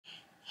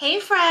Hey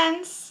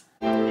friends!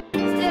 My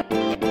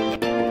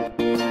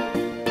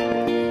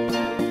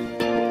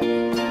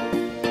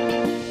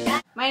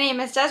name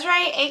is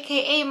Desiree,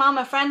 aka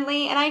Mama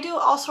Friendly, and I do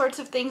all sorts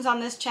of things on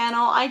this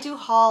channel. I do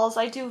hauls,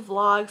 I do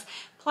vlogs,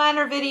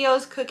 planner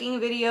videos, cooking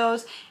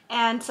videos,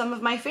 and some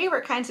of my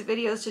favorite kinds of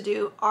videos to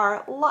do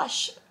are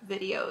Lush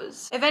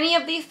videos. If any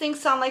of these things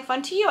sound like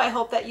fun to you, I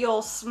hope that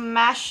you'll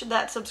smash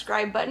that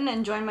subscribe button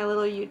and join my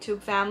little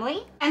YouTube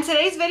family. And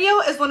today's video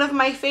is one of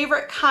my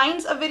favorite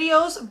kinds of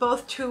videos,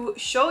 both to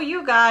show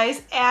you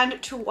guys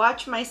and to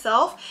watch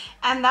myself,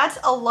 and that's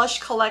a Lush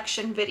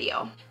Collection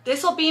video.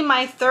 This will be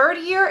my third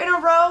year in a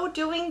row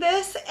doing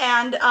this,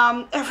 and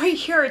every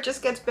year it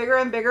just gets bigger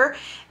and bigger.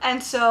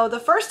 And so the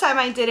first time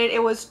I did it,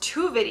 it was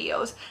 2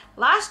 videos.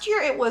 Last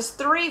year it was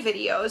 3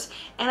 videos,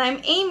 and I'm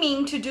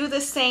aiming to do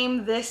the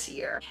same this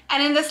year.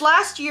 And in this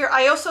last year,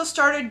 I also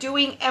started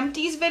doing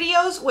empties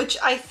videos, which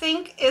I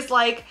think is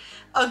like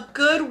a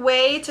good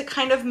way to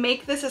kind of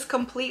make this as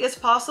complete as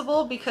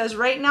possible, because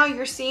right now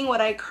you're seeing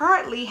what I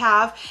currently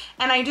have,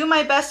 and I do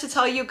my best to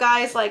tell you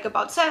guys like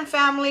about scent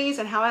families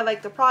and how I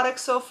like the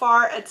products so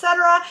far,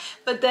 etc.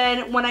 But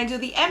then when I do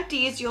the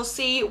empties, you'll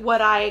see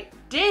what I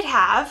did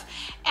have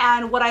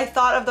and what I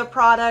thought of the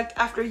product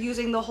after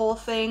using the whole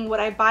thing, would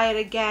I buy it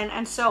again,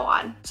 and so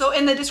on. So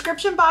in the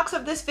description box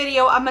of this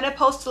video, I'm gonna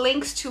post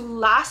links to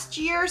last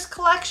year's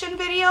collection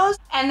videos,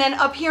 and then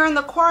up here in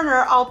the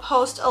corner, I'll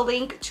post a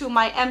link to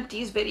my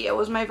empties video. It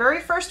was my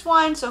very first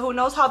one, so who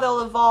knows how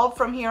they'll evolve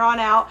from here on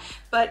out,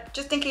 but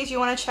just in case you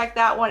wanna check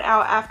that one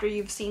out after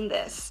you've seen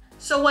this.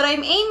 So what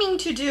I'm aiming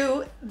to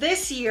do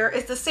this year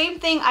is the same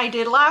thing I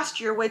did last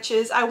year, which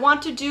is I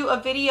want to do a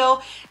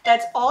video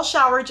that's all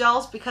shower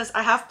gels because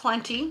I have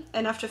plenty,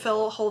 enough to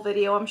fill a whole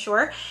video, I'm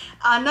sure.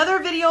 Another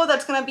video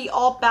that's gonna be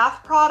all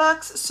bath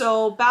products,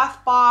 so bath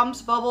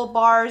bombs, bubble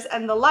bars,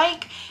 and the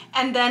like.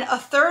 And then a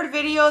third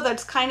video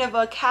that's kind of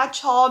a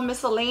catch-all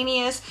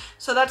miscellaneous.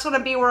 So that's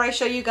gonna be where I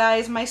show you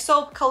guys my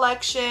soap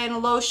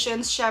collection,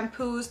 lotions,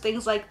 shampoos,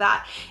 things like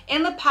that.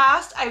 In the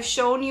past, I've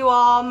shown you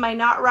all my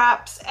knot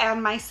wraps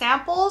and my samples,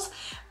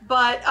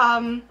 but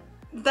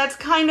that's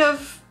kind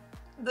of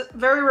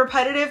very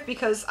repetitive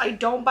because I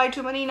don't buy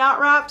too many knot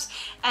wraps.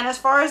 And as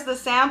far as the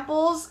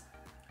samples,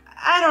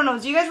 I don't know,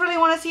 do you guys really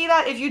want to see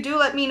that? If you do,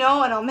 let me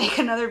know and I'll make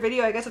another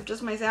video, I guess, of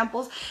just my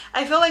samples.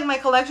 I feel like my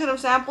collection of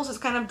samples has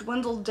kind of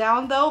dwindled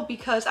down though,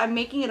 because I'm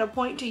making it a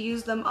point to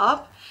use them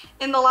up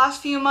in the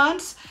last few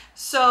months.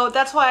 So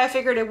that's why I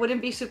figured it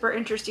wouldn't be super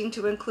interesting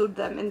to include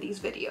them in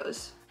these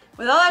videos.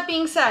 With all that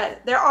being said,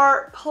 there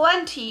are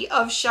plenty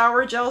of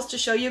shower gels to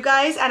show you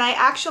guys, and I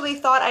actually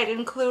thought I'd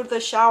include the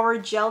shower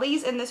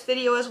jellies in this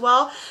video as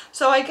well.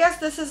 So I guess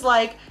this is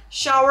like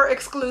shower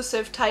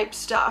exclusive type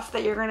stuff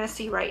that you're gonna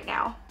see right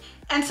now.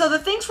 And so the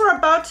things we're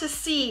about to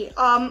see,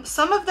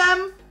 some of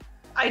them,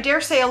 I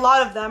dare say a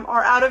lot of them,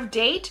 are out of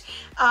date.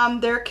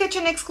 They're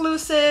kitchen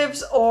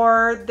exclusives,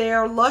 or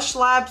they're Lush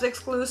Labs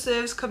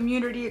exclusives,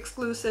 community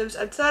exclusives,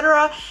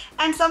 etc.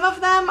 And some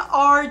of them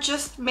are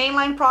just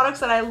mainline products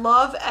that I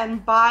love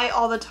and buy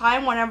all the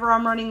time whenever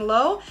I'm running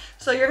low.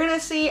 So you're gonna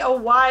see a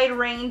wide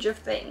range of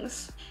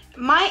things.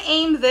 My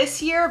aim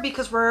this year,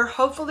 because we're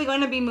hopefully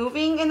going to be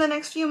moving in the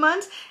next few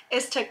months,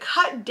 is to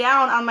cut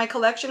down on my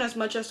collection as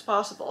much as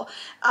possible.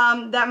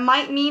 That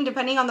might mean,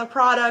 depending on the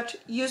product,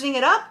 using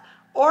it up,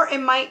 or it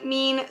might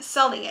mean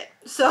selling it.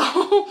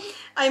 So,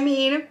 I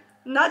mean,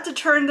 not to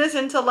turn this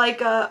into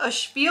like a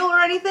spiel or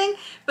anything,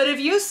 but if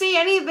you see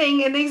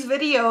anything in these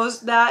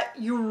videos that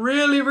you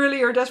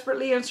really are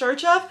desperately in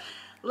search of,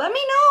 let me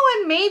know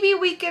and maybe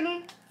we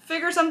can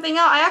figure something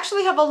out. I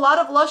actually have a lot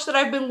of Lush that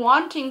I've been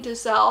wanting to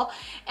sell,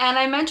 and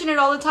I mention it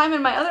all the time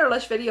in my other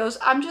Lush videos.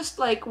 I'm just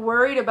like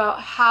worried about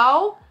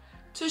how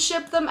to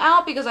ship them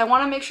out, because I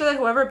want to make sure that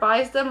whoever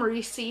buys them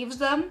receives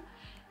them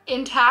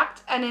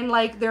intact and in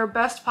like their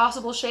best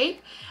possible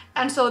shape.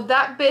 And so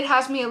that bit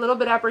has me a little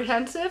bit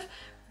apprehensive,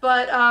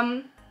 but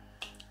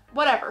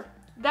whatever.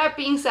 That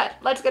being said,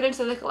 let's get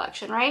into the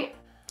collection, right?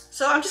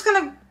 So I'm just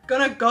gonna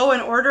go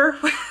in order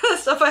with the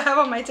stuff I have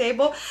on my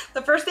table.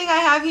 The first thing I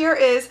have here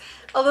is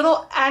a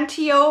little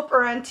Antiope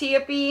or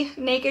Antiope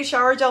naked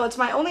shower gel. It's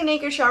my only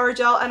naked shower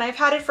gel, and I've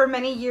had it for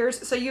many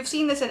years, so you've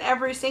seen this in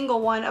every single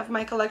one of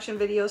my collection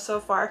videos so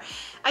far.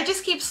 I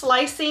just keep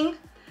slicing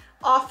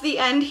off the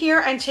end here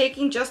and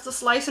taking just the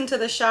slice into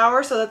the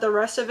shower so that the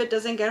rest of it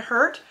doesn't get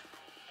hurt.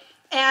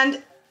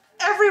 And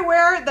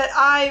everywhere that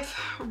I've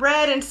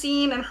read and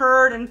seen and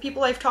heard and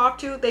people I've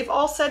talked to, they've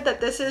all said that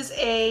this is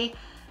a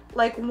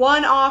like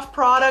one-off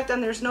product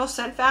and there's no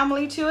scent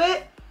family to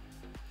it.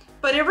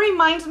 But it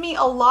reminds me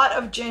a lot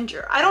of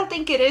ginger. I don't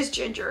think it is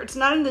ginger. It's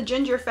not in the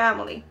ginger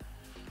family.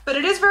 But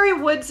it is very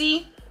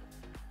woodsy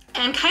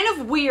and kind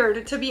of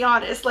weird, to be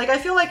honest. Like, I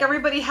feel like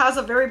everybody has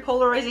a very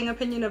polarizing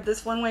opinion of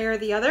this one way or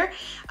the other.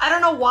 I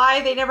don't know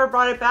why they never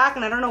brought it back,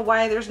 and I don't know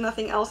why there's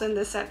nothing else in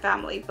this scent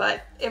family.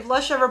 But if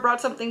Lush ever brought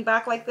something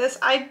back like this,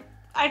 I'd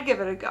give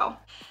it a go.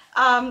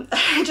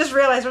 I just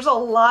realized there's a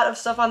lot of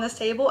stuff on this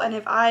table, and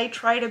if I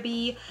try to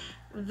be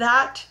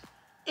that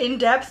in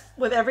depth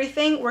with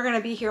everything, we're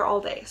gonna be here all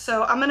day.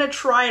 So I'm gonna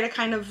try to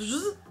kind of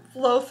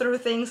flow through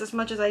things as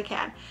much as I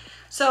can.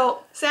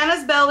 So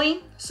Santa's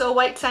Belly, So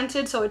White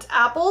Scented, so it's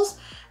apples.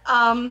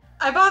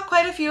 I bought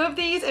quite a few of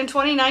these in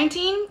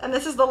 2019, and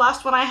this is the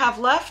last one I have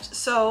left,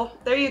 so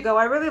there you go.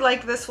 I really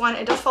like this one.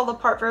 It does fall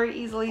apart very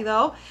easily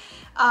though.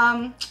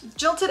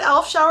 Jilted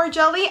Elf Shower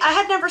Jelly. I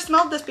had never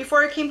smelled this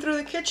before I came through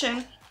the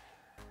kitchen,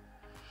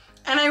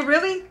 and I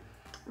really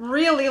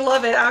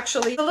love it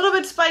actually. A little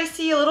bit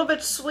spicy, a little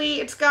bit sweet.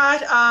 It's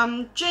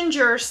got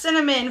ginger,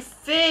 cinnamon,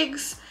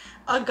 figs,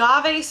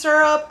 agave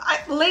syrup.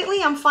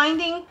 Lately I'm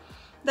finding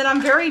that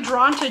I'm very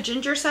drawn to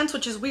ginger scents,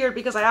 which is weird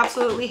because I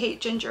absolutely hate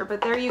ginger,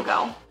 but there you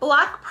go.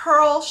 Black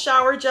Pearl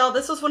Shower Gel.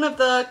 This was one of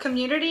the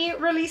community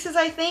releases,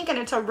 I think, and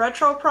it's a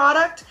retro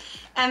product.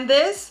 And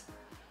this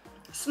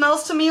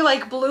smells to me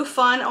like Blue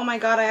Fun. Oh my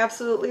God, I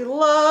absolutely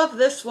love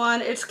this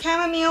one. It's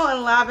chamomile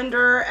and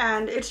lavender,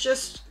 and it's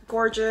just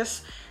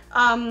gorgeous.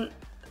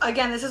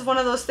 Again, this is one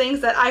of those things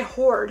that I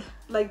hoard.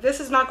 Like, this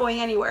is not going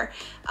anywhere.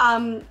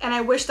 And I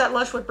wish that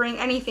Lush would bring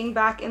anything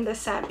back in this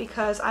scent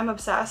because I'm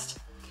obsessed.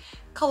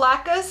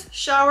 Calacas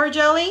Shower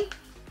Jelly.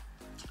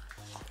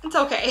 It's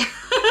okay.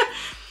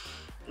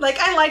 Like,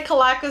 I like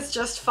Calacas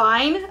just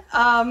fine,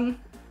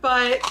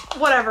 but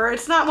whatever.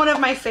 It's not one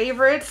of my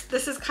favorites.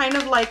 This is kind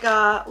of like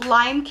a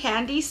lime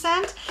candy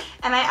scent,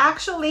 and I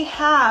actually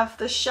have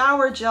the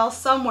shower gel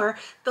somewhere.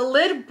 The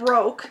lid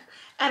broke,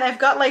 and I've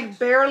got like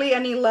barely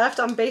any left.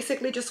 I'm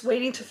basically just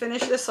waiting to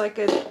finish this so I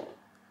could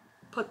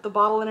put the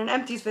bottle in an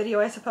empties video,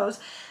 I suppose.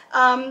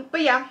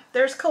 But yeah,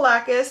 there's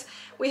Calacas.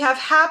 We have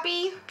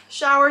Happy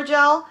Shower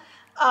Gel.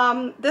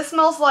 This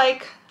smells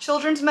like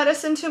children's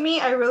medicine to me.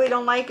 I really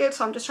don't like it,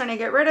 so I'm just trying to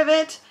get rid of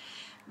it.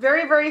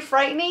 Very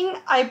frightening.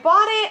 I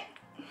bought it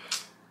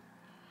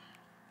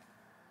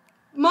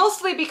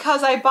mostly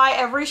because I buy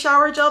every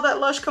shower gel that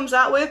Lush comes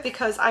out with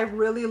because I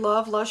really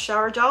love Lush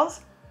shower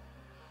gels.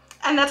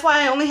 And that's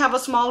why I only have a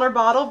smaller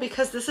bottle,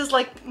 because this is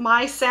like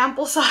my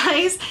sample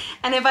size.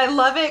 And if I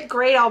love it,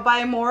 great, I'll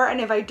buy more. And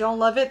if I don't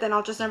love it, then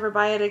I'll just never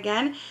buy it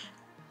again.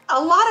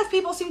 A lot of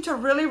people seem to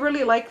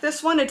really like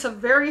this one. It's a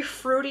very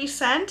fruity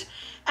scent.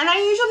 And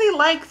I usually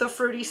like the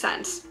fruity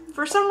scents.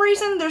 For some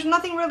reason, there's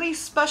nothing really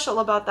special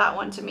about that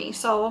one to me.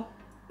 So,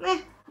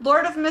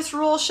 Lord of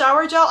Misrule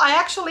Shower Gel. I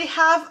actually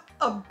have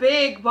a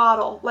big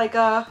bottle. Like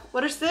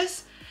what is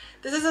this?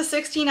 This is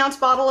a 16-ounce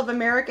bottle of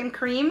American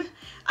Cream.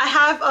 I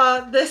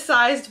have this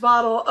sized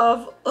bottle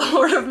of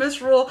Lord of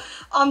Misrule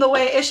on the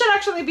way. It should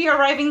actually be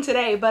arriving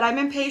today, but I'm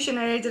impatient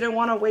and I didn't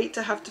want to wait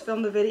to have to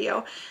film the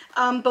video.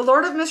 The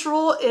Lord of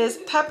Misrule is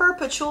pepper,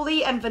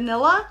 patchouli, and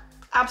vanilla.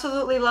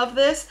 Absolutely love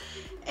this.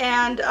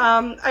 And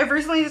I've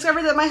recently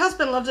discovered that my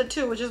husband loves it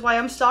too, which is why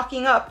I'm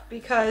stocking up,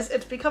 because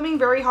it's becoming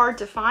very hard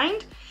to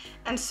find.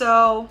 And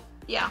so,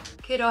 yeah,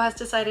 Kiddo has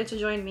decided to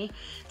join me.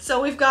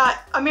 So we've got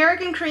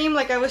American Cream,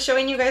 like I was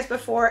showing you guys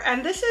before,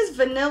 and this is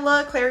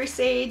vanilla, clary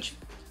sage,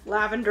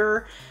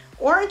 lavender,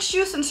 orange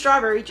juice, and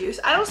strawberry juice.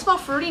 I don't smell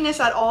fruitiness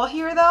at all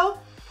here though.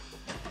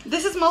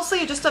 This is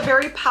mostly just a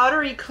very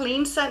powdery,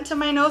 clean scent to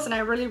my nose, and I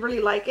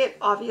really like it,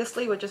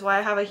 obviously, which is why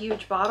I have a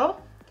huge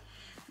bottle.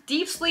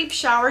 Deep Sleep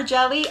Shower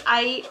Jelly.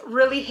 I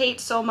really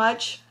hate so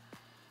much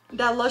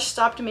that Lush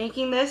stopped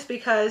making this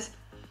because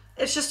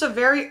it's just a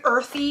very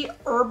earthy,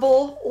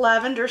 herbal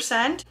lavender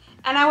scent.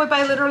 And I would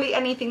buy literally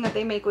anything that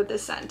they make with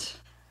this scent.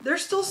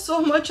 There's still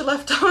so much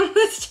left on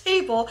this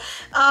table.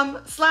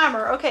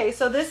 Slammer. Okay,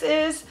 so this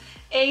is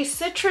a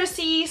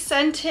citrusy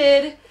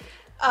scented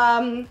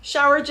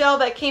shower gel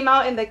that came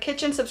out in the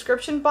kitchen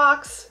subscription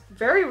box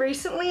very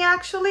recently,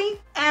 actually.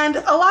 And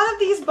a lot of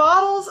these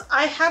bottles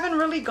I haven't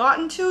really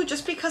gotten to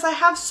just because I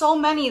have so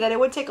many that it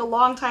would take a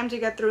long time to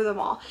get through them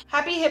all.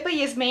 Happy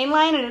Hippie is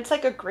mainline, and it's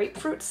like a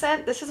grapefruit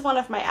scent. This is one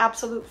of my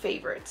absolute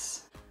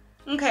favorites.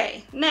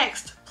 Okay,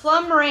 next,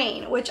 Plum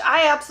Rain, which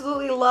I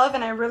absolutely love,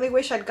 and I really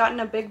wish I'd gotten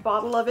a big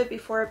bottle of it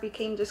before it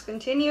became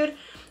discontinued.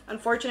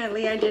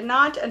 Unfortunately, I did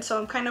not, and so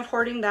I'm kind of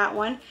hoarding that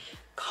one.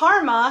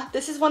 Karma,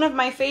 this is one of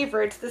my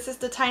favorites. This is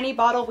the tiny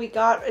bottle we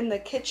got in the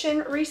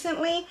kitchen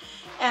recently.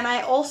 And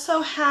I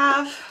also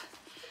have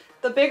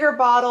the bigger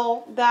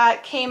bottle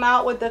that came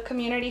out with the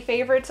community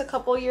favorites a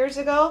couple years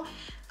ago.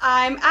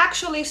 I'm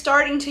actually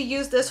starting to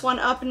use this one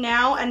up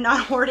now and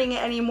not hoarding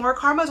it anymore.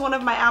 Karma is one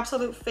of my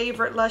absolute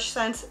favorite Lush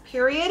scents,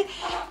 period.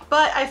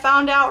 But I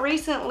found out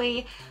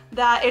recently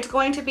that it's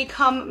going to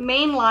become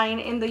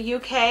mainline in the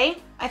UK.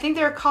 I think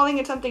they're calling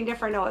it something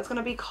different. No, it's going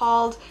to be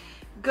called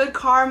Good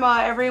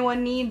Karma,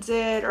 Everyone Needs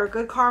It, or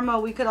Good Karma,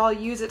 We Could All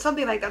Use It,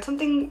 something like that,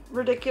 something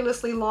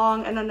ridiculously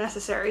long and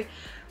unnecessary.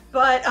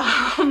 But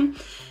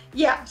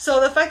yeah, so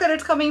the fact that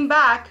it's coming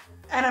back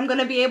and I'm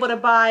gonna be able to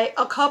buy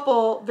a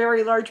couple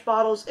very large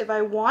bottles if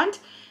I want,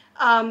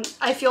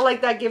 I feel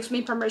like that gives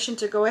me permission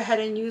to go ahead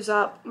and use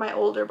up my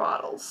older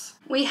bottles.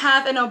 We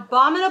have an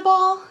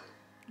Abominable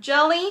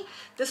Jelly.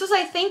 This is,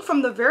 I think,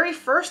 from the very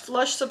first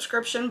Lush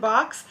subscription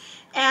box,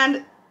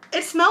 and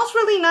it smells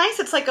really nice.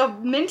 It's like a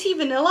minty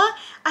vanilla.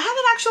 I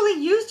haven't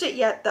actually used it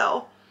yet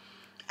though.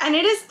 And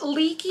it is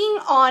leaking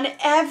on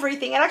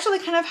everything. It actually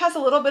kind of has a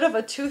little bit of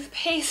a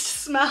toothpaste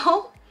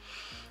smell,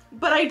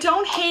 but I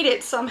don't hate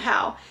it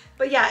somehow.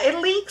 But yeah, it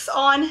leaks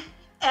on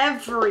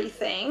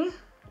everything,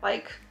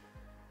 like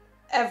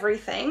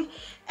everything.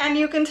 And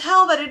you can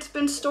tell that it's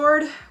been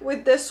stored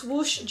with this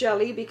Whoosh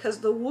jelly because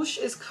the Whoosh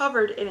is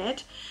covered in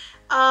it.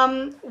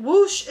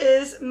 Whoosh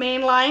is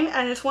mainline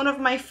and it's one of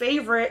my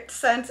favorite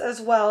scents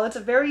as well. It's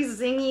a very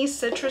zingy,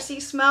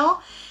 citrusy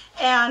smell.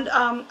 And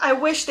I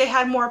wish they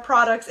had more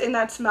products in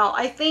that smell.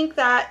 I think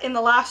that in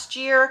the last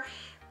year,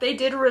 they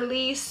did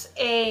release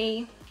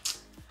a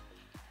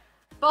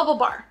bubble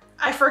bar.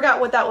 I forgot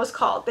what that was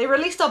called. They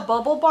released a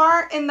bubble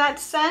bar in that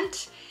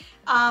scent.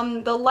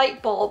 The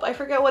light bulb, I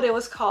forget what it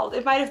was called.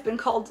 It might have been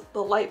called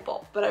the light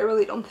bulb, but I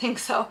really don't think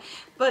so.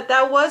 But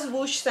that was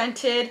Whoosh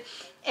scented.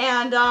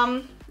 And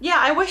yeah,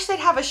 I wish they'd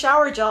have a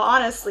shower gel,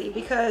 honestly,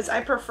 because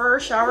I prefer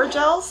shower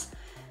gels.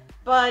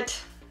 But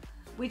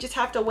we just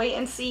have to wait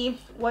and see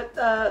what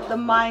the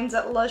minds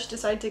at Lush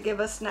decide to give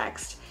us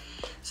next.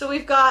 So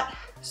we've got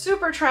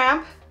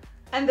Supertramp,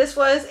 and this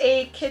was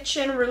a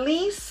kitchen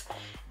release.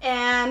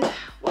 And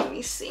let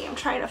me see, I'm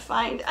trying to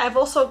find. I've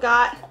also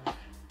got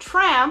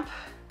Tramp,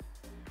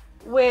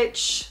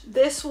 which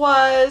this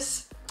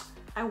was,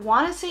 I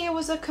want to say it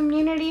was a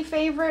community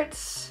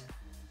favorites,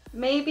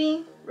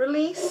 maybe,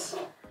 release.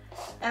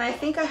 And I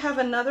think I have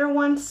another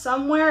one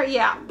somewhere.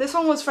 Yeah, this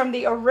one was from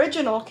the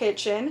original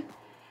kitchen.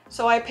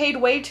 So I paid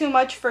way too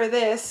much for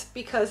this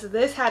because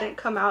this hadn't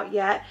come out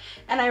yet.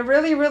 And I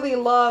really, really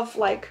love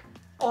like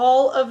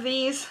all of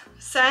these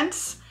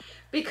scents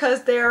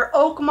because they're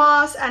oak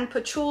moss and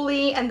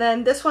patchouli, and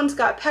then this one's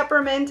got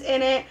peppermint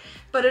in it,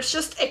 but it's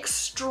just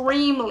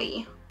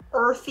extremely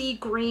earthy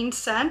green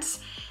scents.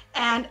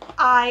 And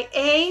I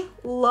A,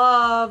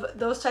 love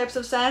those types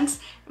of scents,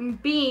 and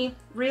B,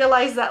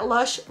 realize that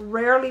Lush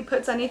rarely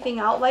puts anything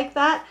out like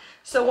that.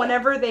 So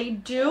whenever they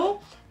do,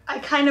 I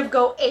kind of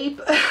go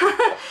ape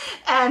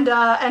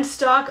and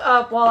stock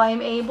up while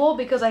I'm able,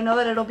 because I know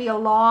that it'll be a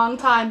long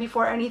time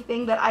before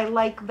anything that I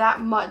like that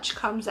much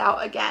comes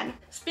out again.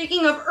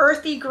 Speaking of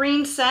earthy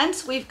green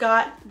scents, we've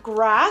got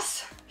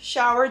Grass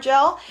Shower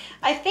Gel.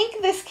 I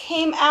think this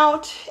came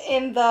out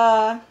in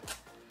the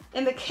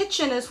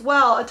kitchen as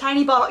well, a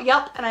tiny bottle.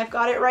 Yep, and I've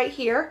got it right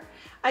here.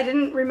 I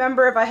didn't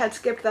remember if I had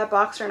skipped that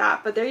box or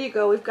not, but there you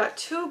go. We've got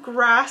 2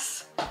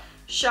 Grass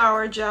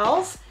shower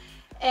gels.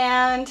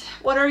 And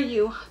what are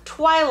you?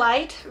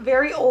 Twilight,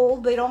 very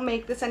old. They don't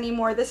make this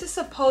anymore. This is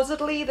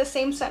supposedly the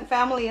same scent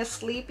family as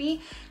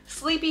Sleepy.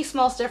 Sleepy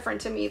smells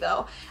different to me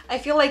though. I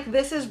feel like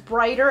this is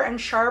brighter and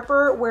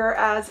sharper,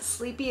 whereas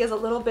Sleepy is a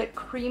little bit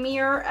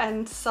creamier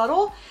and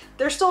subtle.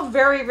 They're still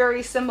very,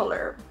 very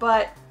similar,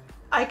 but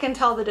I can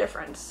tell the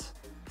difference.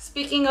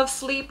 Speaking of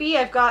Sleepy,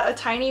 I've got a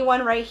tiny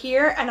one right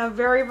here and a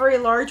very, very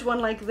large one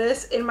like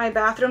this in my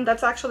bathroom.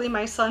 That's actually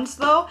my son's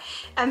though.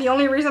 And the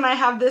only reason I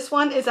have this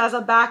one is as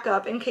a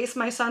backup in case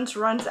my son's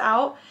runs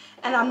out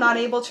and I'm not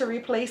able to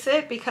replace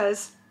it,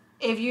 because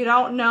if you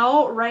don't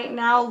know, right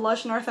now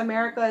Lush North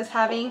America is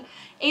having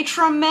a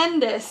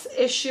tremendous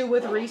issue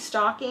with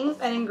restocking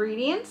and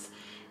ingredients.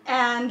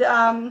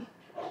 And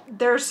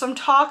there's some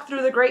talk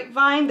through the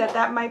grapevine that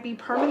that might be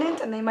permanent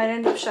and they might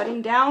end up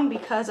shutting down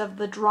because of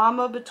the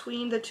drama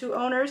between the 2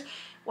 owners.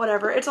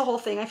 Whatever, it's a whole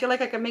thing. I feel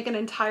like I could make an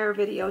entire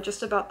video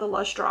just about the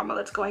Lush drama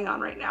that's going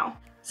on right now.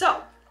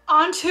 So,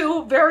 on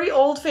to very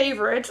old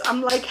favorites.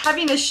 I'm like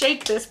having to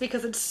shake this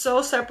because it's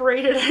so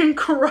separated and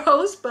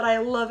gross, but I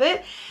love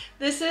it.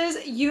 This is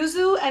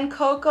Yuzu and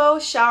Cocoa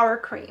Shower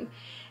Cream.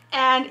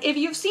 And if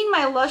you've seen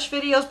my Lush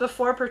videos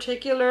before,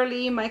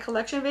 particularly my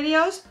collection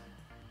videos,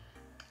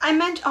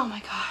 oh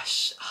my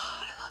gosh, oh,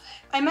 I love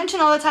it. I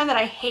mention all the time that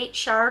I hate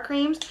shower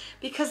creams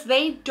because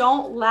they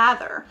don't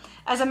lather.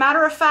 As a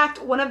matter of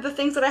fact, one of the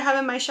things that I have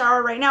in my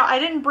shower right now, I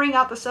didn't bring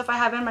out the stuff I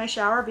have in my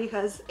shower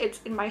because it's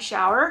in my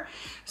shower.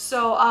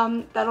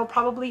 So that'll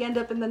probably end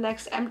up in the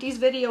next empties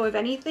video if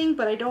anything,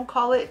 but I don't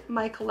call it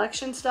my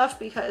collection stuff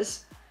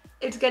because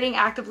it's getting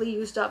actively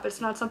used up. It's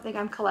not something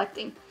I'm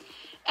collecting.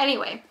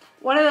 Anyway,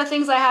 one of the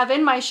things I have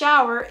in my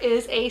shower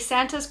is a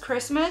Santa's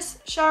Christmas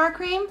shower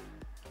cream.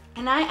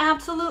 And I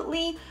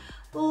absolutely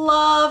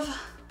love,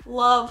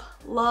 love,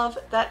 love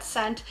that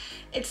scent.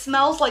 It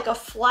smells like a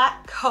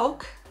flat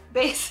Coke,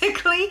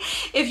 basically.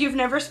 If you've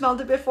never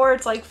smelled it before,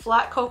 it's like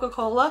flat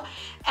Coca-Cola.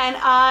 And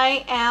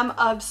I am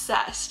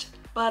obsessed,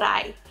 but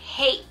I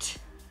hate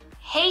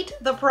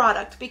the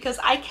product because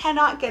I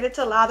cannot get it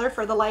to lather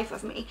for the life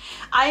of me.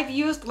 I've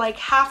used like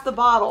half the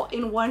bottle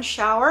in one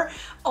shower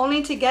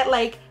only to get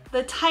like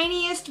the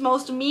tiniest,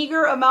 most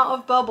meager amount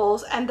of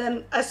bubbles, and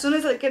then as soon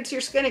as it gets to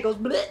your skin, it goes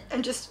bleh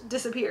and just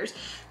disappears.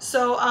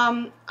 So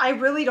I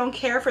really don't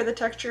care for the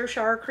texture of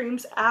shower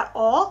creams at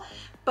all,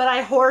 but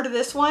I hoard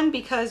this one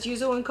because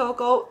Yuzu and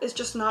Cocoa is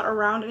just not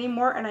around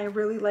anymore, and I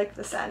really like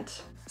the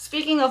scent.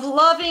 Speaking of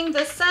loving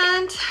the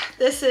scent,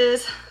 this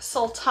is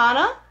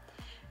Sultana,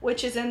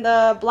 which is in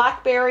the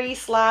Blackberry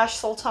 /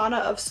 Sultana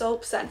of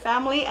Soap scent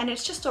family, and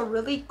it's just a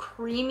really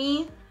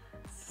creamy,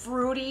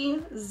 fruity,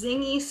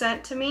 zingy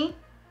scent to me.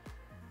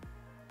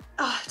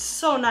 Oh, it's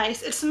so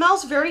nice. It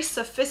smells very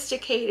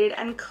sophisticated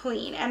and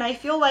clean, and I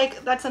feel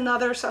like that's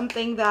another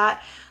something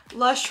that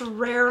Lush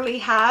rarely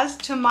has,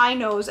 to my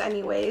nose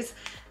anyways.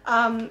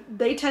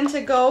 They tend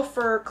to go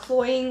for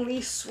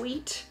cloyingly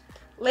sweet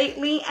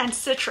lately and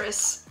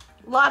citrus.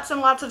 Lots and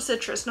lots of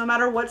citrus, no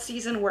matter what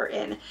season we're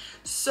in.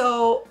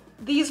 So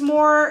these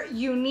more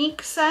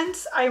unique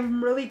scents I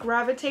really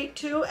gravitate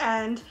to,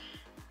 and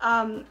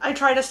I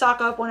try to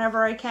stock up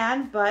whenever I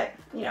can, but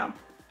you know,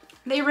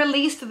 they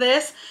released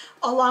this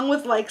along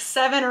with like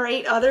 7 or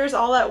 8 others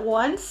all at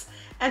once.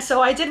 And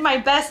so I did my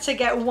best to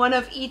get one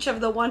of each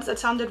of the ones that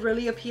sounded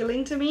really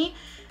appealing to me.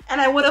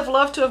 And I would have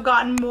loved to have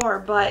gotten more,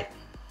 but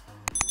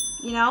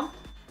you know.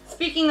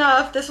 Speaking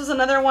of, this was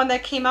another one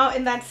that came out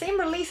in that same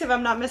release, if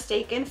I'm not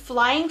mistaken,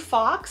 Flying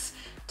Fox.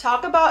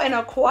 Talk about an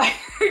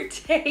acquired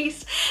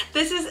taste.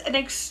 This is an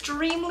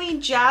extremely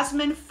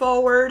jasmine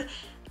forward,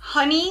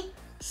 honey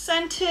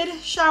scented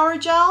shower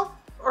gel,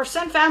 or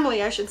scent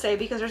family I should say,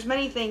 because there's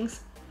many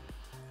things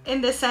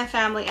in this scent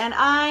family, and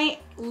I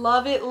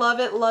love it, love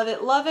it, love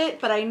it, love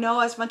it. But I know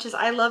as much as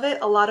I love it,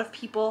 a lot of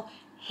people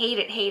hate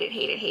it, hate it,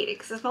 hate it, hate it,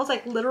 because it smells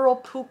like literal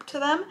poop to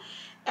them.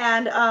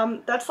 And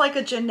that's like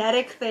a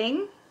genetic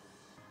thing.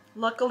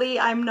 Luckily,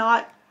 I'm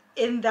not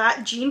in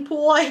that gene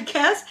pool, I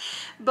guess.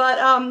 But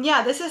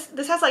yeah, this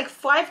has like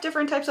 5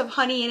 different types of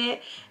honey in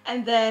it,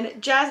 and then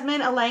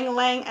jasmine, ylang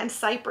ylang, and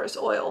cypress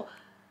oil.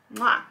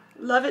 Mwah.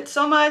 Love it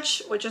so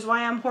much, which is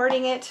why I'm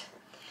hoarding it.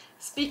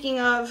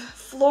 Speaking of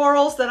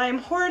florals that I'm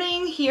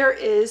hoarding, here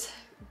is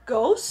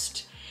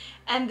Ghost,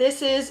 and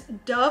this is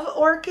Dove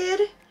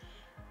Orchid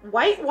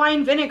white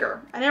wine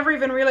vinegar. I never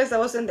even realized that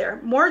was in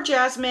there. More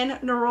jasmine,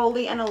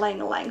 neroli, and ylang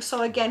ylang.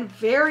 So again,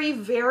 very,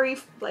 very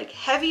like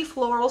heavy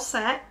floral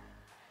scent,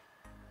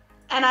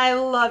 and I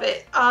love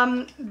it.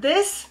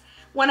 This,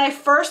 when I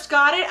first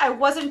got it, I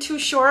wasn't too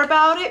sure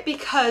about it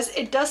because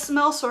it does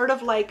smell sort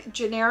of like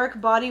generic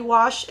body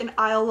wash in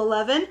aisle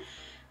 11,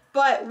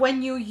 but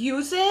when you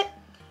use it,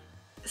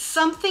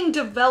 something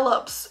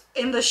develops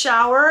in the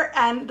shower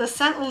and the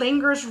scent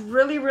lingers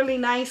really, really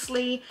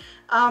nicely.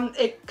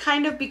 It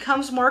kind of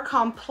becomes more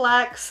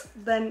complex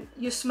than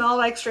you smell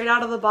like straight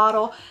out of the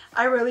bottle.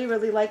 I really,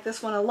 really like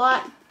this one a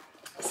lot.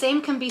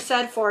 Same can be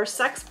said for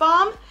Sex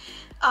Bomb.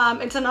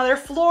 It's another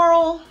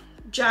floral,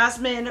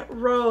 jasmine,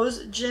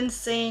 rose,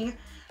 ginseng.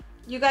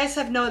 You guys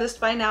have noticed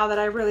by now that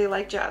I really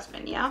like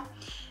jasmine, yeah?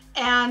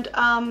 And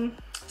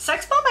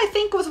Sex Bomb, I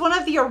think, was one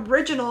of the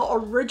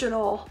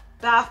original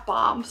bath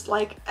bombs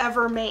like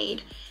ever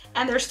made.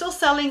 And they're still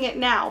selling it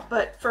now,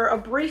 but for a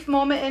brief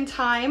moment in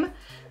time,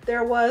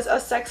 there was a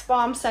Sex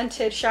Bomb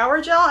scented shower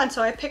gel, and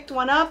so I picked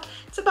one up.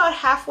 It's about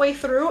halfway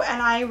through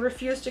and I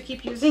refuse to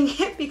keep using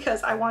it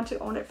because I want to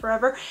own it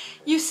forever.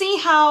 You see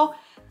how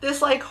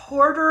this like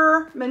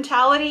hoarder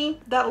mentality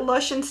that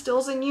Lush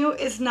instills in you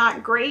is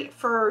not great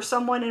for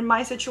someone in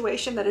my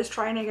situation that is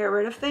trying to get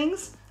rid of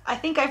things. I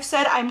think I've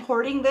said I'm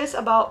hoarding this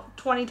about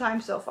 20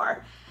 times so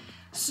far.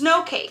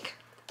 Snow Cake,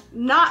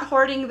 not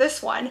hoarding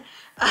this one.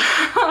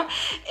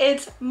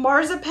 It's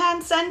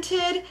marzipan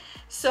scented,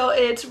 so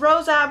it's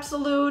rose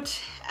absolute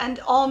and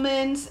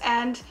almonds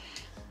and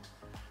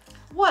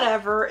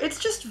whatever. It's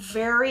just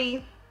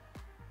very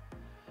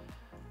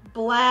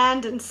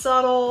bland and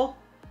subtle.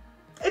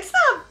 It's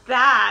not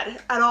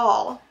bad at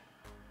all.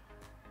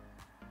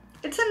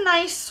 It's a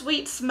nice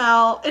sweet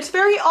smell. It's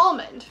very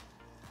almond,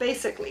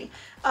 basically,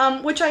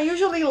 which I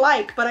usually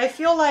like, but I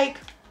feel like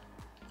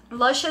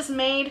Lush has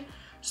made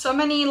so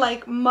many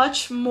like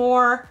much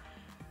more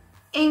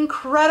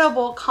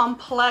incredible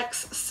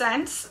complex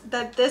scents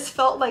that this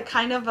felt like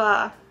kind of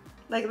a,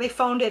 like they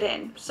phoned it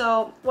in.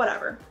 So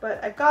whatever,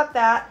 but I've got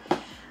that.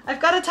 I've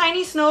got a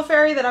tiny Snow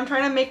Fairy that I'm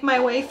trying to make my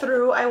way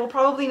through. I will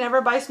probably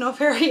never buy Snow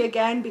Fairy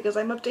again because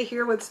I'm up to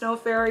here with Snow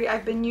Fairy.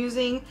 I've been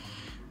using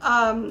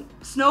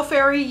Snow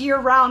Fairy year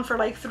round for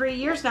like 3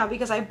 years now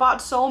because I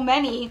bought so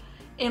many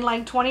in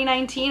like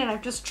 2019 and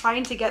I'm just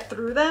trying to get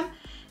through them.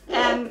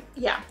 And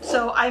yeah,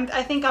 so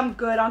I think I'm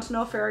good on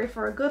Snow Fairy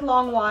for a good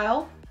long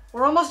while.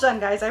 We're almost done,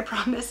 guys, I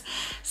promise.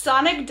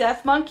 Sonic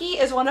Death Monkey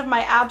is one of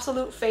my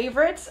absolute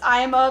favorites.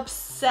 I am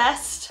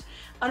obsessed.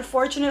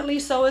 Unfortunately,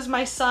 so is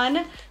my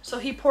son. So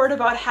he poured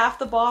about half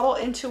the bottle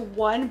into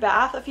one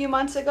bath a few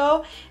months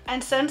ago.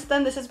 And since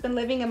then, this has been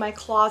living in my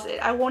closet.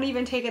 I won't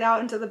even take it out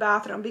into the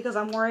bathroom because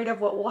I'm worried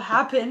of what will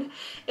happen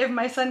if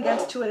my son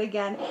gets to it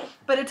again.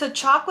 But it's a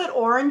chocolate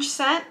orange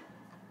scent.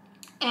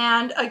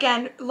 And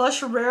again,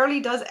 Lush rarely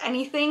does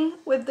anything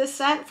with this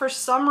scent for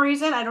some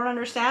reason. I don't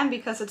understand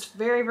because it's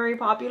very, very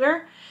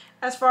popular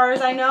as far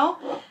as I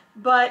know.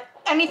 But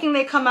anything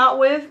they come out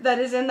with that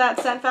is in that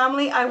scent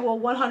family, I will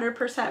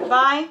 100%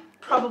 buy,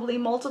 probably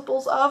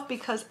multiples of,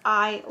 because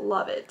I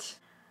love it.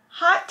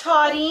 Hot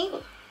Toddy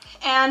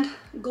and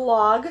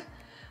Glog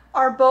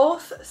are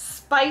both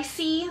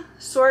spicy,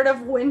 sort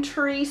of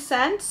wintry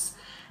scents.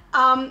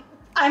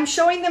 I'm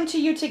showing them to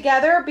you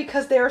together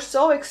because they are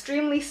so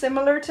extremely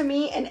similar to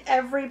me in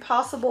every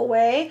possible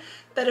way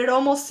that it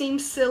almost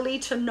seems silly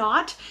to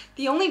not.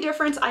 The only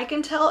difference I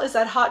can tell is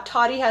that Hot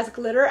Toddy has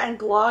glitter and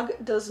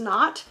Glog does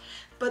not,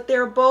 but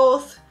they're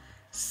both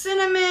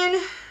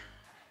cinnamon,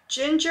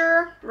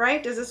 ginger,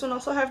 right? Does this one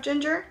also have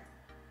ginger?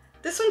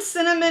 This one's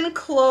cinnamon,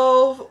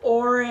 clove,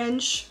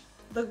 orange,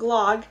 the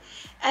Glog,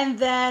 And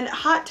then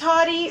Hot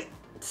Toddy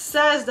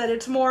says that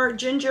it's more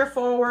ginger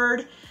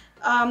forward,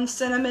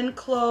 cinnamon,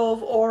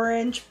 clove,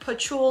 orange,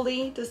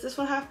 patchouli. Does this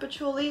one have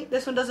patchouli?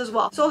 This one does as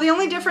well. So the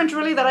only difference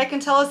really that I can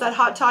tell is that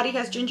Hot Toddy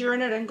has ginger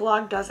in it and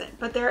Glog doesn't,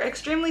 but they're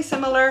extremely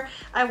similar.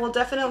 I will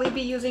definitely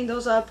be using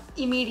those up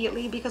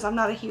immediately because I'm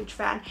not a huge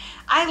fan.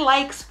 I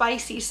like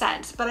spicy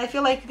scents, but I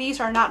feel like these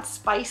are not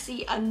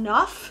spicy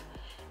enough.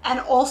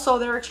 And also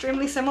they're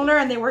extremely similar,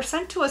 and they were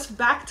sent to us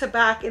back to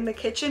back in the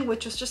kitchen,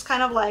 which was just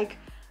kind of like,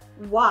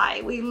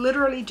 why? We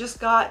literally just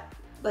got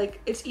like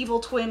its evil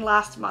twin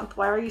last month.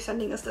 Why are you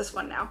sending us this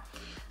one now?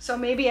 So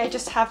maybe I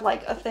just have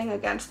like a thing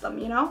against them,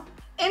 you know?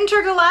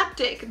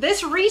 Intergalactic.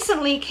 This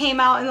recently came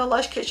out in the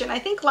Lush Kitchen. I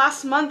think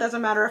last month, as a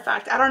matter of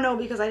fact. I don't know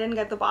because I didn't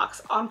get the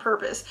box on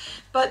purpose.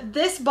 But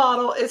this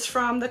bottle is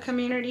from the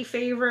Community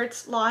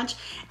Favorites launch,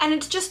 and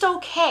it's just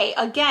okay.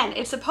 Again,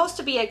 it's supposed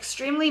to be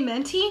extremely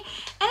minty,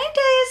 and it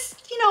is,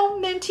 you know,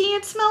 minty.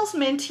 It smells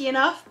minty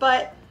enough,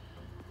 but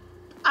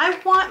I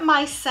want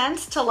my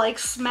scents to like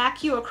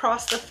smack you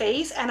across the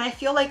face, and I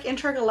feel like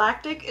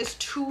Intergalactic is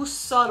too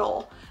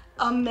subtle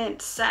a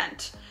mint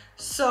scent.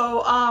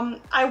 So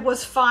I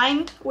was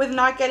fine with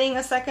not getting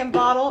a second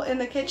bottle in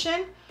the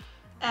kitchen,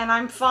 and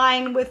I'm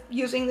fine with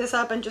using this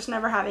up and just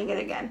never having it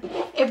again.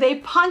 If they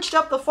punched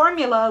up the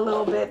formula a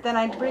little bit, then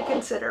I'd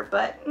reconsider,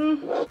 but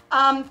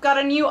got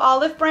a new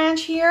Olive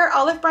Branch here.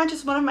 Olive Branch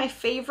is one of my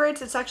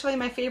favorites. It's actually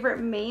my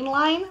favorite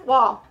mainline.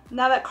 Well,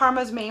 now that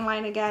Karma's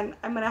mainline again,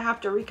 I'm gonna have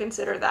to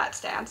reconsider that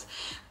stance.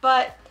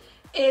 But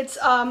it's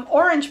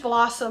Orange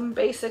Blossom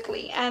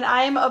basically, and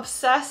I am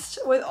obsessed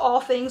with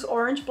all things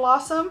Orange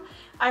Blossom.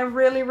 I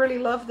really, really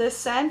love this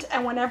scent,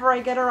 and whenever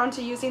I get around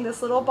to using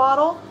this little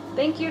bottle,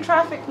 thank you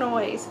traffic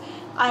noise,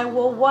 I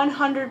will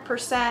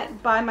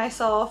 100% buy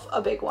myself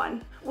a big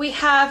one. We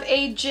have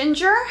a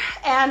ginger,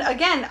 and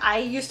again, I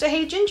used to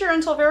hate ginger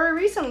until very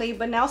recently,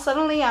 but now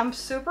suddenly I'm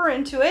super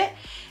into it.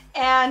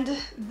 And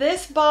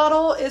this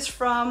bottle is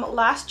from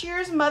last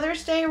year's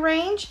Mother's Day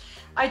range.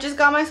 I just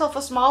got myself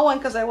a small one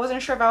because I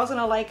wasn't sure if I was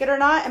gonna like it or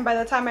not, and by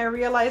the time I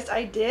realized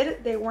I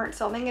did, they weren't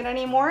selling it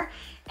anymore.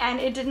 And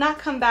it did not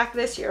come back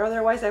this year,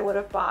 otherwise I would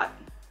have bought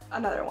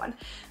another one.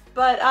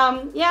 But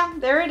yeah,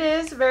 there it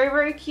is. Very,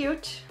 very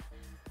cute.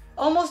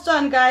 Almost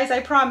done, guys,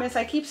 I promise.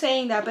 I keep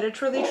saying that, but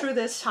it's really true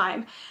this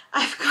time.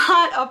 I've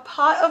got a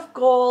pot of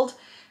gold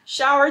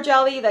shower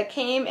jelly that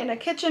came in a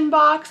kitchen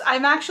box.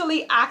 I'm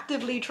actually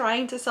actively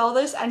trying to sell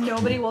this and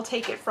nobody will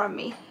take it from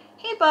me.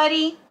 Hey,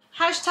 buddy.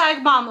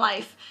 Hashtag mom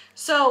life.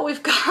 So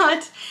we've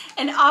got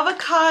an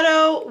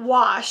avocado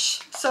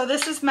wash. So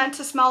this is meant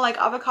to smell like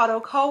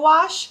avocado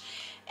co-wash.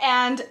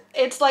 And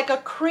it's like a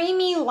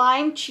creamy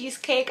lime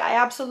cheesecake. I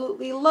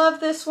absolutely love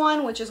this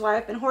one, which is why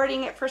I've been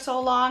hoarding it for so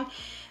long.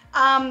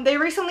 They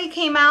recently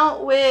came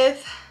out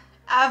with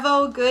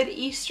Avo Good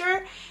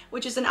Easter,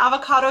 which is an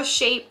avocado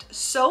shaped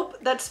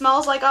soap that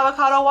smells like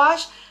avocado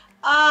wash.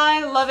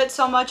 I love it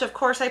so much. Of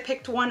course, I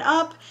picked one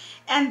up,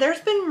 and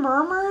there's been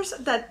murmurs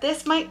that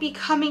this might be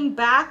coming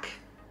back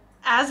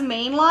as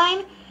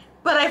mainline,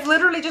 but I've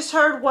literally just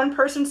heard one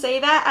person say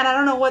that, and I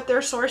don't know what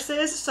their source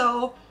is,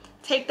 so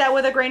take that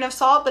with a grain of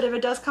salt. But if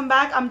it does come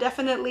back, I'm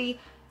definitely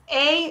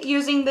A,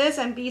 using this,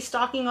 and B,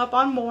 stocking up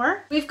on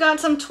more. We've got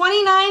some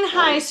 29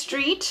 High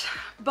Street,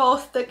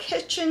 both the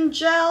kitchen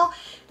gel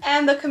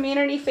and the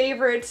Community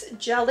Favorites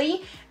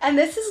jelly. And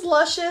this is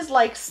Lush's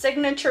like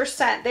signature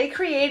scent. They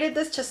created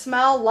this to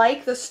smell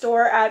like the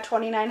store at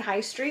 29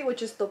 High Street,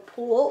 which is the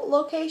pool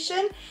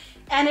location.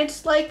 And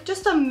it's like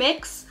just a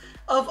mix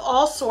of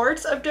all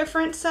sorts of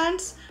different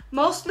scents,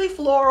 mostly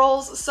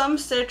florals, some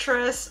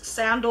citrus,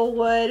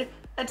 sandalwood,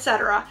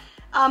 etc.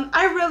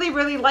 I really,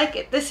 really like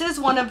it. This is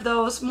one of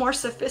those more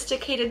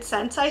sophisticated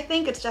scents, I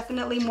think. It's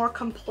definitely more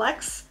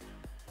complex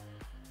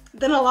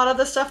than a lot of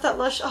the stuff that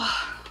Lush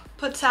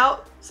puts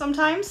out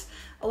sometimes,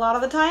 a lot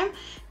of the time.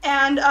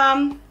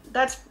 And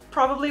that's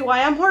probably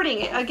why I'm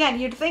hoarding it. Again,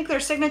 you'd think their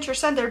signature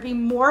scent, there'd be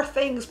more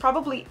things,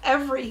 probably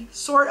every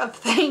sort of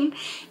thing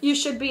you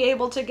should be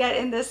able to get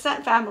in this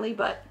scent family,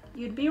 but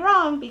you'd be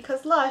wrong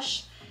because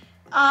Lush.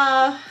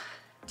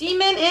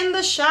 Demon in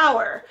the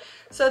Shower.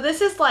 So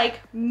this is like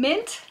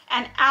mint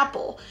and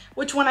apple,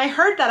 which when I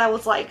heard that I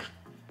was like,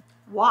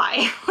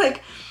 why?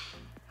 Like,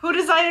 who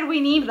decided we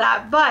need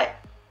that? But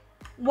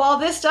while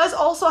this does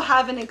also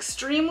have an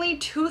extremely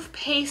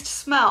toothpaste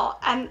smell,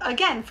 and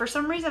again, for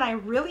some reason I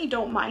really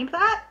don't mind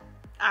that.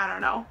 I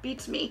don't know,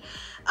 beats me.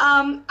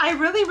 I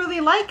really, really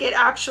like it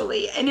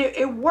actually, and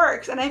it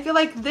works. And I feel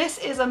like this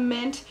is a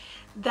mint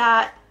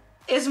that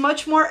is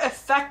much more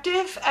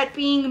effective at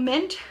being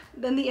mint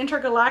than the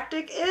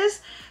Intergalactic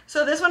is.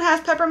 So this one has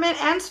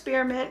peppermint and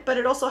spearmint, but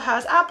it also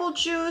has apple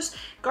juice,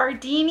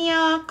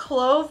 gardenia,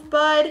 clove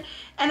bud,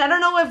 and I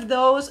don't know if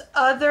those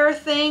other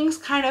things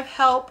kind of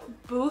help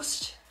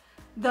boost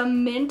the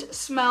mint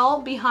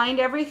smell behind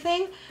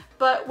everything,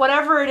 but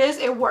whatever it is,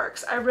 it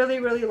works. I really,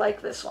 really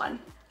like this one.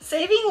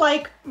 Saving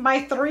like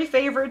my three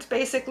favorites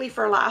basically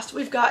for last,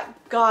 we've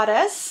got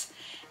Goddess.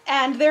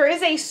 And there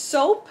is a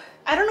soap.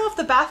 I don't know if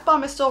the bath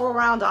bomb is still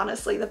around,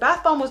 honestly. The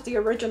bath bomb was the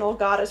original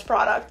Goddess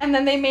product. And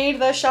then they made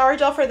the shower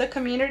gel for the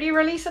community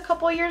release a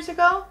couple years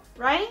ago,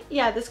 right?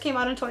 Yeah, this came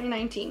out in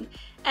 2019.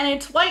 And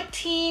it's white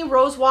tea,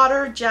 rose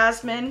water,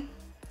 jasmine,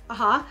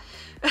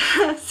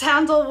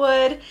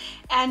 sandalwood,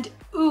 and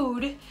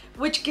oud,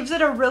 which gives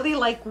it a really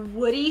like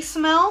woody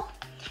smell.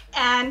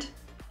 And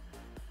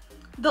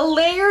the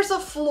layers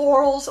of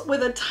florals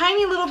with a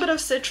tiny little bit of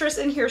citrus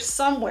in here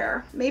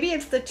somewhere. Maybe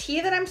it's the tea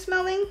that I'm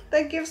smelling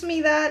that gives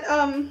me that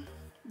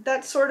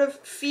that sort of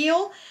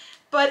feel,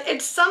 but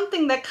it's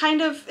something that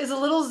kind of is a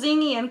little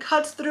zingy and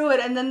cuts through it,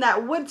 and then that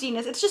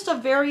woodiness. It's just a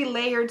very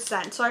layered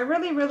scent. So I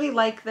really, really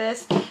like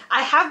this.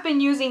 I have been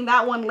using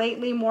that one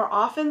lately more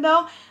often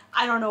though.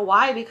 I don't know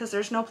why, because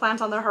there's no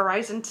plans on the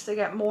horizon to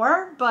get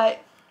more, but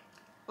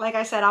like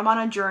I said, I'm on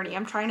a journey.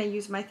 I'm trying to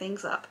use my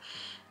things up.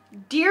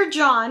 Dear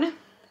John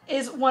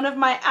is one of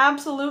my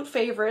absolute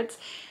favorites.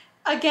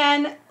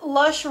 Again,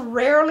 Lush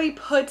rarely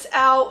puts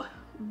out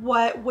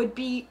what would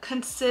be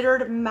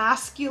considered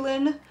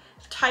masculine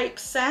type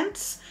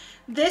scents.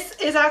 This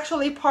is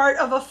actually part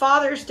of a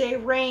Father's Day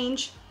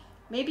range,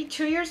 maybe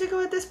 2 years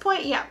ago at this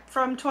point. Yeah,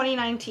 from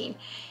 2019.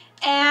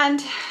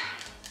 And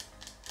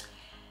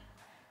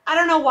I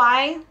don't know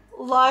why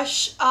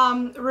Lush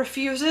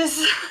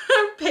refuses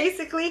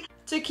basically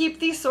to keep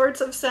these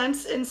sorts of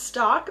scents in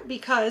stock,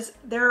 because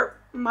they're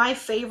my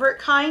favorite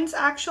kinds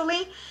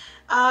actually.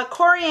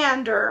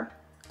 Coriander,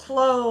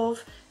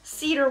 clove,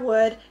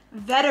 cedarwood,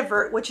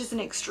 vetiver, which is an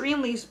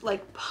extremely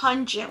like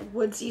pungent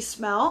woodsy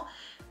smell,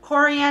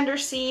 coriander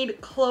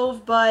seed,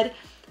 clove bud.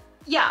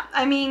 Yeah,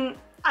 I mean,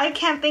 I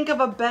can't think of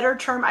a better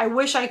term. I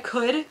wish I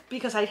could,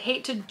 because I'd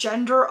hate to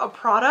gender a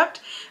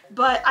product,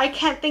 but I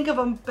can't think of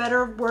a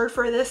better word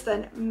for this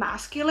than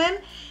masculine.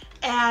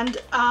 And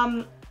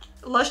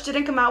Lush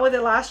didn't come out with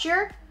it last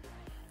year.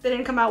 They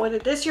didn't come out with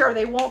it this year, or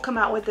they won't come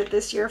out with it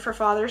this year for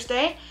Father's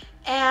Day.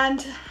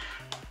 And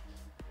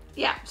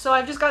yeah, so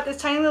I've just got this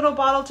tiny little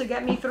bottle to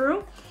get me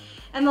through.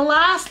 And the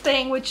last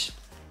thing, which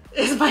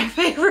is my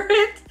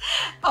favorite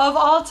of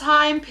all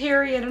time,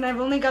 period, and I've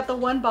only got the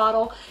one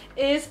bottle,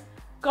 is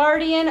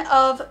Guardian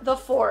of the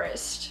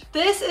Forest.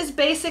 This is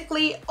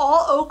basically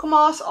all oak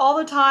moss all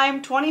the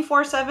time,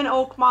 24/7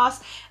 oak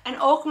moss, and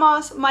oak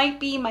moss might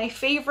be my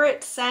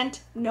favorite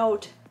scent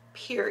note,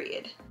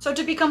 period. So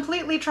to be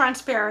completely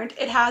transparent,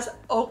 it has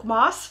oak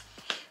moss,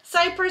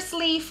 cypress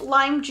leaf,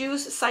 lime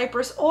juice,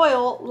 cypress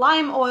oil,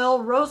 lime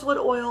oil, rosewood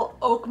oil,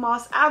 oak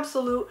moss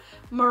absolute,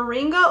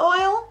 moringa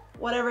oil,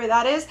 whatever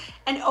that is,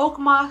 and oak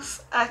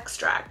moss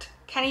extract.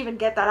 Can't even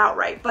get that out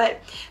right, but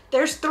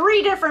there's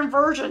 3 different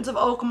versions of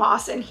oak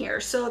moss in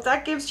here. So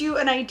that gives you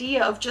an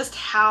idea of just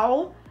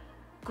how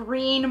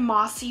green,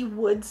 mossy,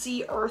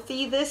 woodsy,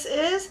 earthy this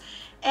is.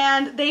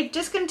 And they've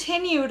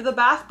discontinued the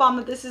bath bomb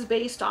that this is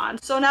based on.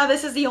 So now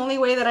this is the only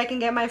way that I can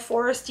get my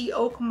foresty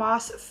oak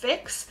moss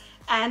fix.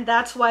 And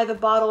that's why the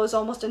bottle is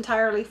almost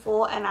entirely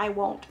full and I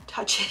won't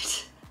touch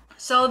it.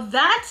 So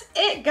that's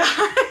it, guys.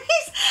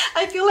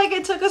 I feel like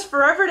it took us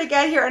forever to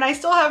get here, and I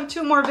still have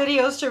 2 more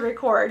videos to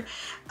record.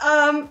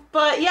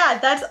 But yeah,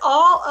 that's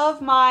all of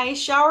my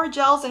shower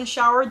gels and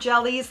shower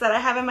jellies that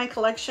I have in my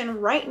collection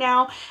right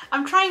now.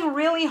 I'm trying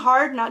really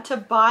hard not to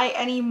buy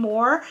any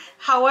more.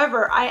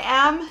 However, I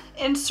am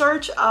in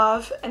search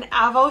of an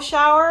Avo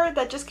shower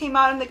that just came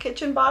out in the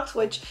kitchen box,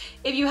 which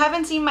if you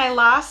haven't seen my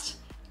last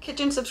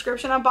kitchen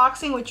subscription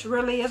unboxing, which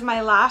really is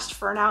my last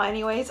for now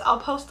anyways, I'll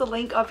post the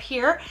link up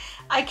here.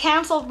 I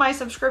canceled my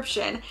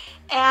subscription,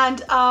 and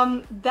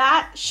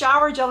that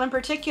shower gel in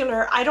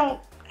particular, I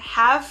don't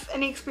have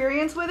any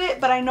experience with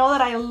it, but I know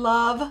that I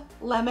love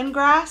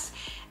lemongrass,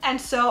 and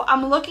so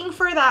I'm looking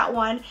for that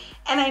one.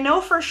 And I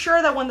know for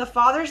sure that when the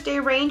Father's Day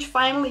range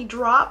finally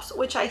drops,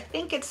 which I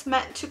think it's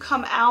meant to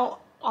come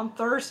out on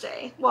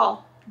Thursday,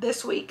 well,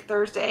 this week,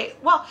 Thursday.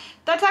 Well,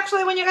 that's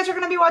actually when you guys are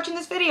going to be watching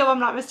this video, if I'm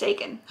not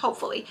mistaken,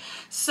 hopefully.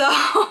 So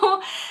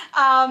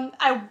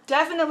I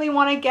definitely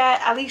want to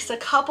get at least a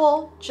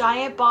couple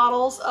giant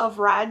bottles of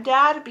Rad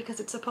Dad, because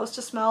it's supposed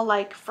to smell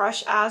like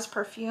fresh as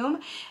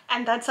perfume.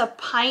 And that's a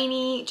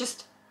piney,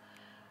 just,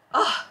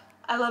 oh,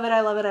 I love it,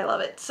 I love it, I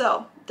love it.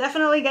 So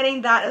definitely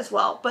getting that as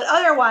well. But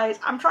otherwise,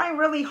 I'm trying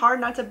really hard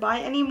not to buy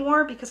any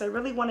more because I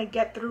really want to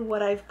get through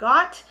what I've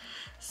got.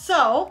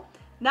 So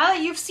now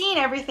that you've seen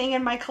everything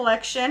in my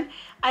collection,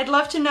 I'd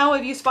love to know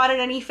if you spotted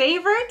any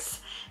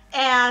favorites,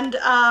 and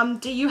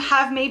do you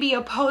have maybe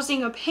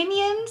opposing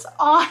opinions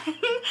on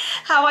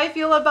how I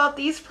feel about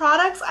these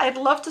products? I'd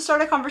love to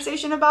start a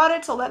conversation about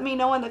it, so let me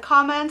know in the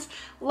comments.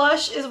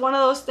 Lush is one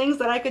of those things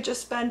that I could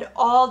just spend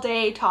all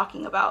day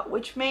talking about,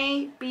 which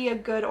may be a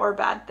good or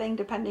bad thing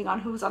depending on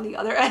who's on the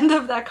other end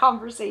of that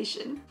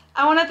conversation.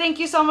 I want to thank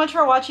you so much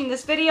for watching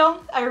this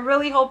video. I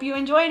really hope you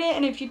enjoyed it,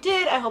 and if you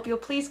did, I hope you'll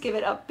please give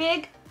it a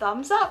big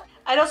thumbs up.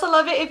 I'd also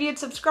love it if you'd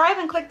subscribe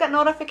and click that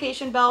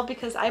notification bell,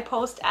 because I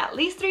post at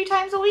least 3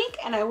 times a week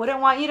and I wouldn't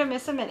want you to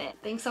miss a minute.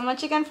 Thanks so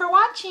much again for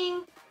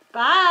watching.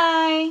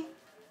 Bye!